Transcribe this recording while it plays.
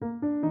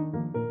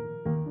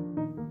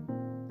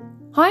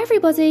Hi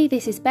everybody,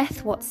 this is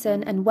Beth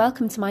Watson and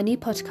welcome to my new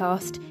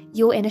podcast,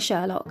 Your Inner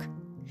Sherlock.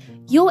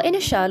 Your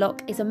Inner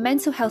Sherlock is a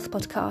mental health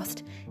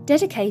podcast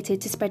dedicated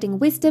to spreading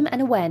wisdom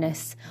and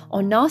awareness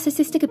on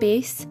narcissistic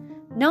abuse,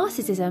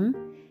 narcissism,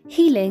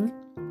 healing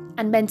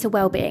and mental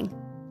well-being.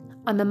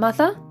 I'm a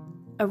mother,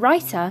 a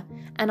writer,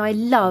 and I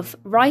love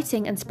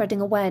writing and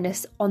spreading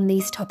awareness on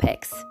these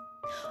topics.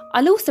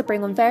 I'll also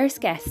bring on various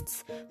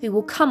guests who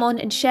will come on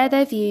and share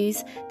their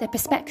views, their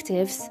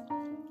perspectives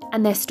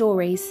and their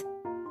stories.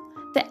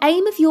 The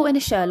aim of Your Inner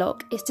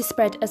Sherlock is to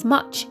spread as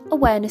much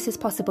awareness as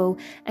possible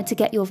and to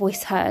get your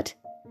voice heard.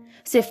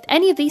 So if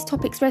any of these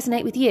topics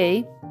resonate with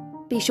you,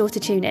 be sure to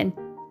tune in.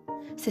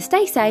 So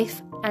stay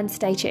safe and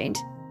stay tuned.